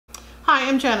Hi,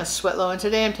 I'm Janice Switlo, and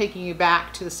today I'm taking you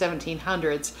back to the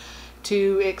 1700s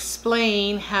to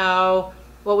explain how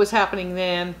what was happening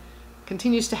then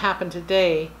continues to happen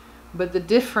today, but the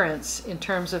difference in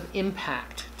terms of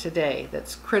impact today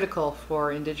that's critical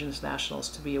for Indigenous nationals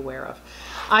to be aware of.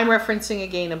 I'm referencing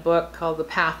again a book called The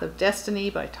Path of Destiny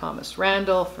by Thomas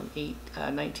Randall from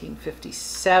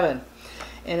 1957,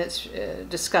 and it's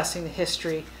discussing the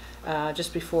history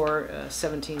just before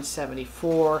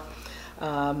 1774.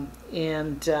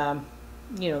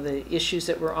 You know, the issues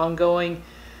that were ongoing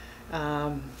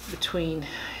between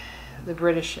the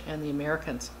British and the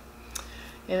Americans.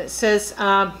 And it says,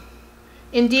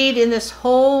 indeed, in this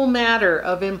whole matter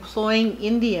of employing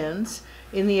Indians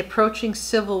in the approaching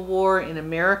Civil War in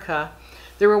America,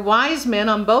 there were wise men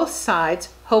on both sides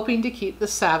hoping to keep the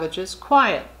savages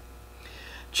quiet,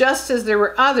 just as there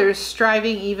were others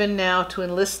striving even now to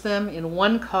enlist them in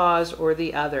one cause or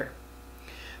the other.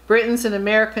 Britons and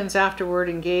Americans afterward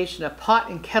engaged in a pot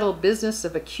and kettle business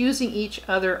of accusing each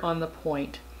other on the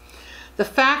point. The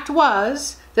fact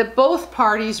was that both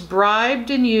parties bribed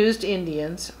and used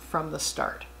Indians from the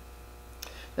start.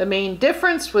 The main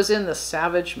difference was in the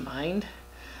savage mind.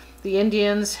 The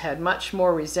Indians had much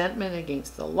more resentment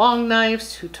against the Long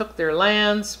Knives who took their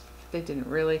lands, they didn't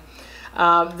really,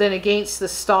 than against the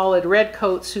stolid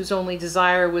redcoats whose only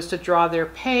desire was to draw their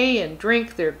pay and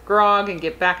drink their grog and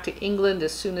get back to England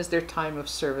as soon as their time of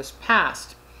service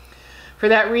passed. For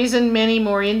that reason, many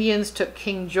more Indians took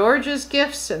King George's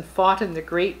gifts and fought in the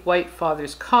Great White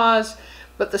Father's cause,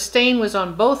 but the stain was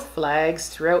on both flags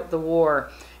throughout the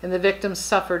war, and the victims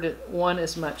suffered one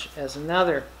as much as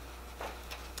another.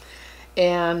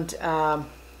 And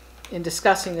in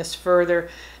discussing this further,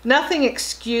 nothing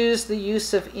excused the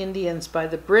use of Indians by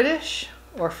the British,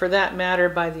 or for that matter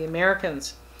by the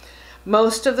Americans.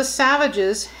 Most of the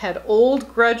savages had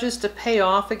old grudges to pay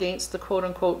off against the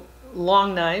quote-unquote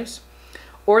Long Knives,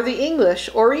 or the English,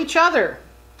 or each other.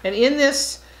 And in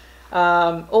this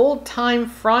old-time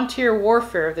frontier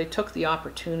warfare, they took the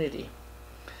opportunity.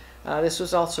 This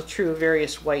was also true of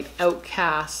various white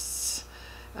outcasts.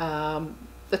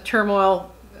 The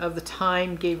turmoil of the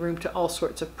time gave room to all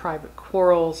sorts of private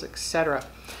quarrels, etc.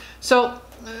 So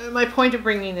my point of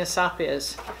bringing this up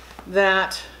is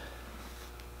that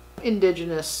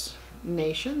Indigenous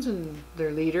nations and their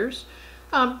leaders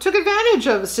took advantage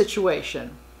of the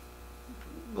situation.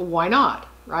 Why not,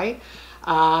 right?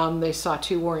 They saw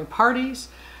two warring parties.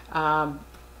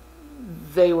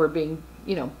 They were being,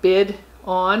 bid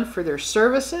on for their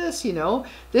services.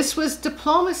 This was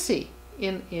diplomacy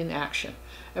in action.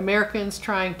 Americans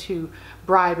trying to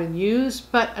bribe and use,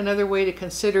 but another way to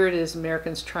consider it is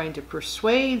Americans trying to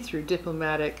persuade through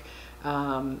diplomatic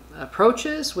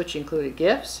approaches, which included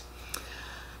gifts.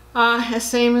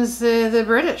 Same as the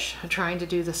British trying to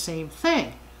do the same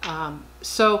thing.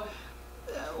 So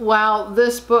while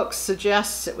this book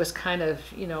suggests it was kind of,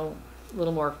 a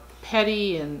little more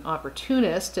petty and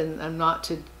opportunist, and I'm not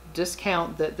to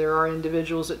discount that there are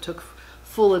individuals that took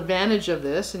full advantage of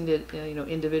this, and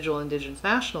individual Indigenous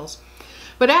nationals.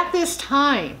 But at this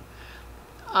time,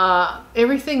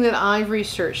 everything that I've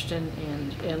researched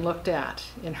and looked at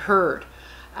and heard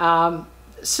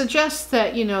suggests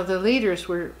that, the leaders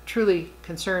were truly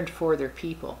concerned for their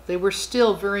people. They were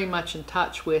still very much in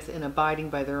touch with and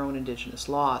abiding by their own Indigenous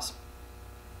laws.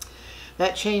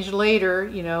 That changed later,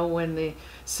 when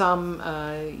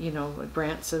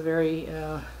Brandt's a very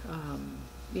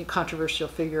controversial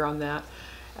figure on that.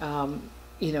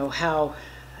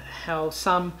 How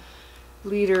some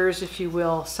leaders, if you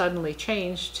will, suddenly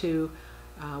changed to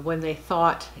when they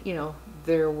thought,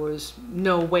 there was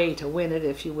no way to win it,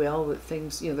 if you will, that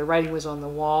things, the writing was on the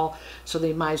wall, so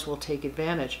they might as well take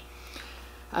advantage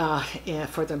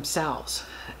for themselves,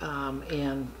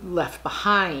 and left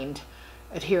behind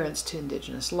adherence to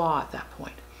Indigenous law at that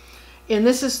point. And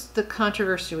this is the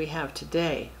controversy we have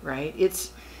today, right?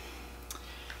 It's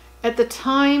at the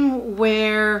time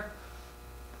where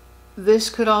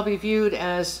this could all be viewed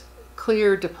as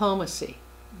clear diplomacy,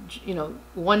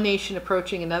 one nation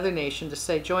approaching another nation to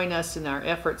say, join us in our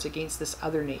efforts against this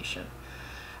other nation,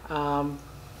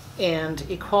 and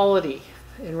equality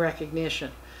and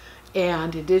recognition,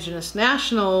 and Indigenous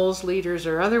nationals, leaders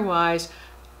or otherwise,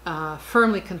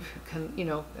 firmly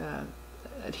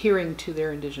adhering to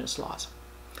their Indigenous laws.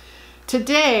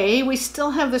 Today, we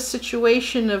still have the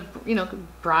situation of,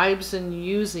 bribes and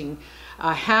using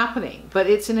happening, but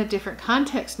it's in a different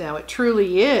context now. It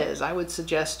truly is, I would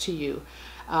suggest to you,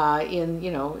 in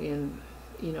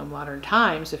modern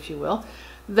times, if you will,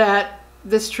 that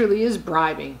this truly is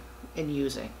bribing and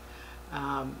using.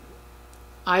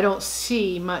 I don't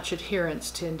see much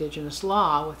adherence to Indigenous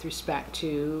law with respect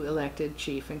to elected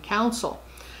chief and council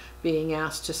being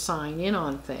asked to sign in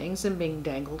on things and being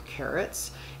dangled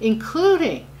carrots,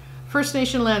 including First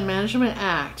Nation Land Management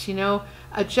Act, you know,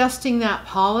 adjusting that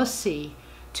policy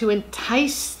to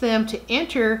entice them to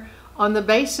enter on the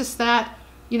basis that,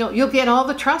 you know, you'll get all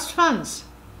the trust funds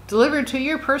delivered to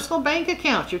your personal bank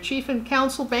account, your chief and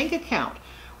council bank account,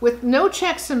 with no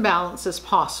checks and balances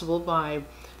possible by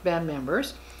band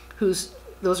members,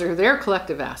 those are their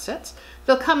collective assets.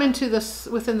 They'll come into this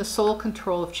within the sole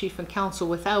control of chief and council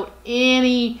without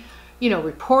any, you know,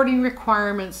 reporting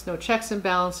requirements, no checks and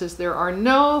balances. There are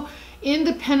no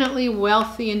independently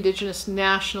wealthy Indigenous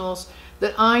nationals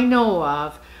that I know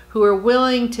of who are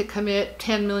willing to commit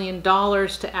 $10 million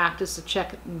to act as a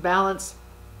check and balance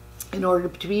in order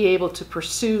to be able to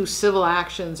pursue civil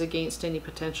actions against any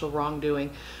potential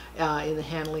wrongdoing in the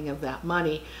handling of that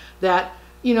money. That,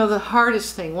 you know, the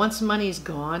hardest thing, once money's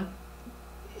gone,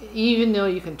 even though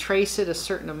you can trace it a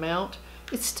certain amount,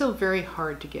 it's still very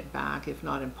hard to get back, if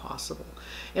not impossible.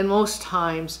 And most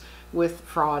times with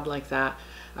fraud like that,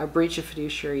 a breach of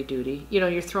fiduciary duty, you know,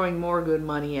 you're throwing more good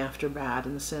money after bad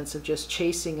in the sense of just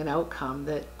chasing an outcome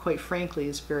that, quite frankly,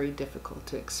 is very difficult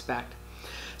to expect.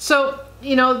 So,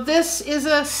 you know, this is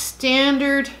a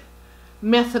standard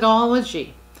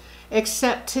methodology,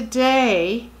 except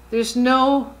today there's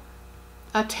no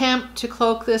attempt to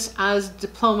cloak this as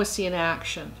diplomacy in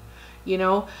action. You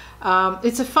know,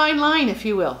 it's a fine line, if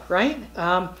you will, right?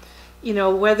 You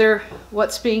know, whether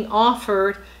what's being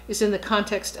offered is in the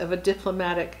context of a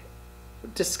diplomatic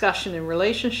discussion and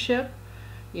relationship,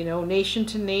 you know, nation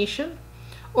to nation,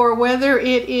 or whether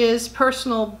it is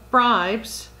personal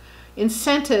bribes,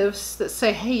 incentives that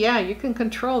say, hey, yeah, you can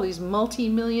control these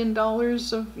multi-million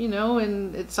dollars of, you know,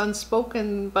 and it's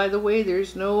unspoken, by the way,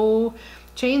 there's no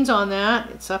chains on that.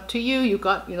 It's up to you. You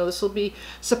got, you know, this will be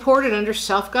supported under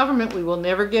self-government. We will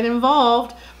never get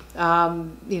involved.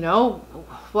 You know,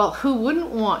 well, who wouldn't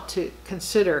want to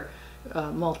consider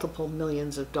multiple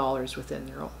millions of dollars within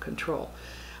their own control?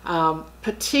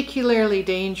 Particularly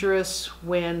dangerous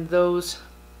when those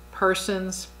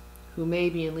persons who may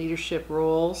be in leadership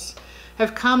roles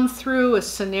have come through a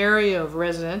scenario of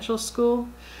residential school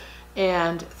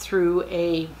and through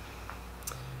a,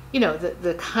 you know,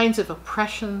 the kinds of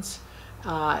oppressions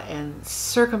and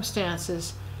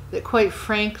circumstances that, quite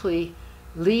frankly,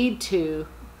 lead to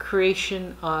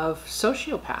creation of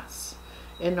sociopaths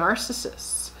and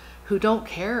narcissists who don't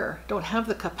care, don't have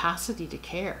the capacity to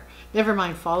care. Never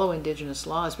mind follow Indigenous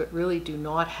laws, but really do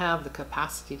not have the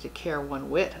capacity to care one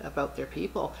whit about their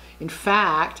people. In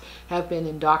fact, have been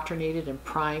indoctrinated and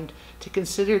primed to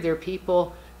consider their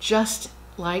people just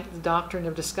like the doctrine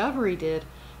of discovery did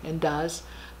and does.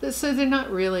 So they're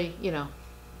not really, you know,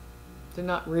 they're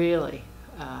not really,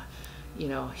 you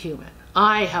know, human.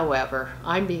 However,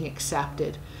 I'm being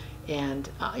accepted, and,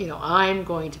 you know, I'm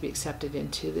going to be accepted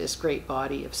into this great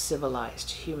body of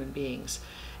civilized human beings,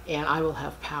 and I will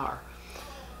have power.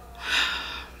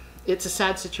 It's a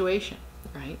sad situation,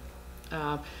 right?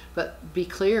 But be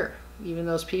clear, even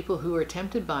those people who are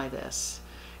tempted by this,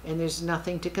 and there's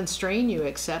nothing to constrain you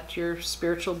except your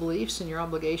spiritual beliefs and your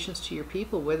obligations to your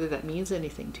people, whether that means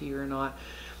anything to you or not.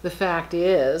 The fact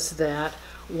is that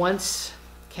once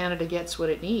Canada gets what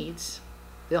it needs,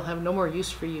 they'll have no more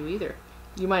use for you either.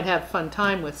 You might have fun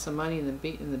time with some money in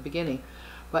the beginning,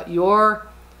 but your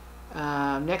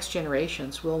next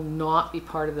generations will not be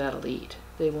part of that elite.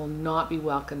 They will not be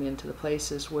welcome into the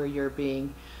places where you're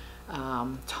being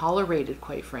tolerated,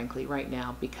 quite frankly, right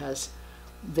now, because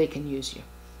they can use you.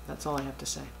 That's all I have to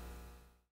say.